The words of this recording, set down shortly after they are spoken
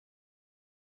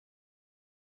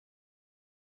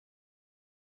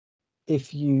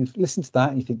if you've listened to that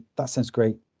and you think that sounds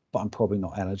great, but I'm probably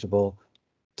not eligible,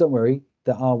 don't worry.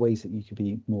 There are ways that you could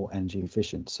be more energy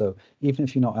efficient. So even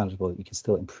if you're not eligible, you can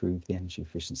still improve the energy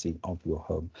efficiency of your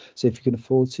home. So if you can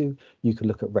afford to, you could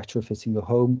look at retrofitting your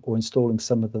home or installing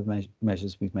some of the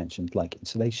measures we've mentioned, like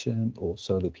insulation or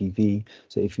solar PV.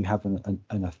 So if you have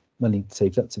enough money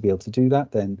saved up to be able to do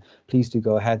that, then please do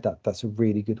go ahead. That's a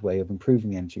really good way of improving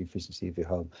the energy efficiency of your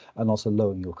home and also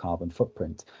lowering your carbon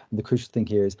footprint. And the crucial thing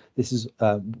here is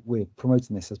we're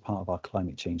promoting this as part of our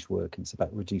climate change work, and it's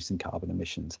about reducing carbon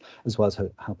emissions as well as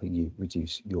helping you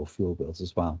reduce your fuel bills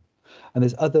as well. And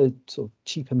there's other sort of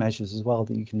cheaper measures as well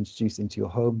that you can introduce into your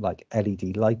home, like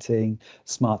LED lighting,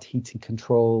 smart heating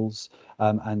controls,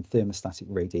 and thermostatic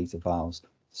radiator valves.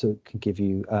 So it can give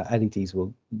you LEDs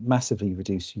will massively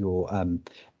reduce your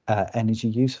energy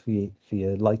use for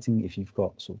your lighting if you've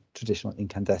got sort of traditional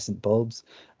incandescent bulbs.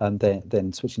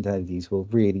 Then switching to LEDs will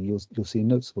really you'll see a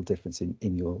noticeable difference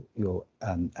in your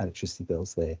electricity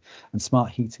bills there. And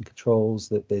smart heating controls,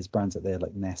 that there's brands out there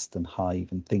like Nest and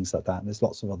Hive and things like that, and there's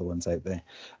lots of other ones out there,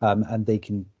 and they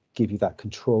can give you that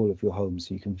control of your home,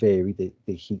 so you can vary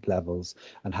the heat levels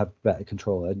and have better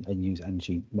control and use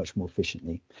energy much more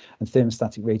efficiently. And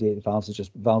thermostatic radiator valves are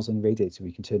just valves on the radiator.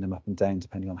 We can turn them up and down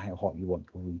depending on how hot you want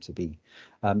your room to be.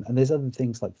 And there's other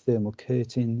things like thermal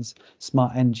curtains.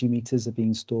 Smart energy meters are being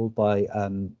installed by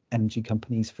energy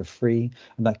companies for free,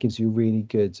 and that gives you really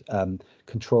good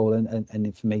control and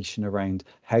information around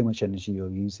how much energy you're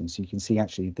using. So you can see,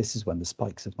 actually, this is when the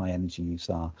spikes of my energy use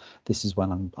are. This is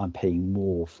when I'm paying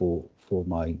more for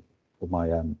my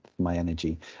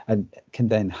energy, and can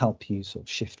then help you sort of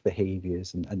shift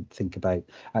behaviors and think about,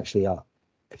 actually,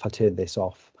 if I turn this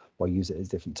off or use it at a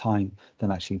different time,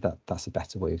 then actually that's a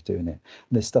better way of doing it.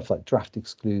 And there's stuff like draft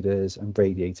excluders and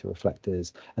radiator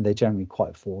reflectors, and they're generally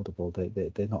quite affordable.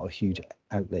 They're not a huge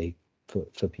outlay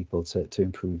for people to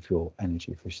improve your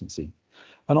energy efficiency.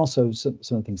 And also some of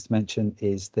the things to mention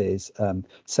is there's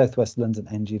Southwest London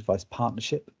Energy Advice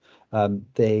Partnership.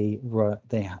 They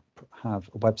have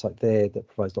a website there that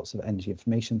provides lots of energy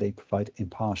information. They provide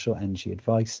impartial energy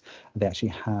advice. They actually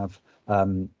have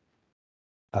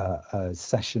a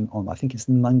session on, I think it's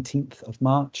the 19th of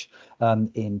March,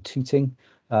 in Tooting,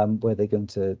 where they're going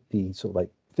to be sort of like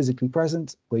physically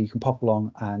present, where you can pop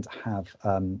along and have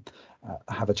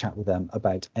a chat with them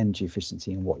about energy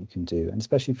efficiency and what you can do. And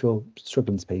especially if you're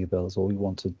struggling to pay your bills or you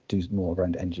want to do more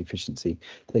around energy efficiency,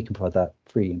 they can provide that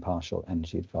free impartial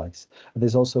energy advice. And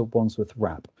there's also Wandsworth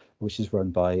WRAP, which is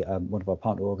run by one of our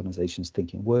partner organisations,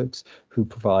 Thinking Works, who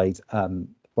provide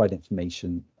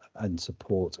information and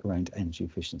support around energy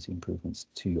efficiency improvements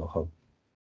to your home.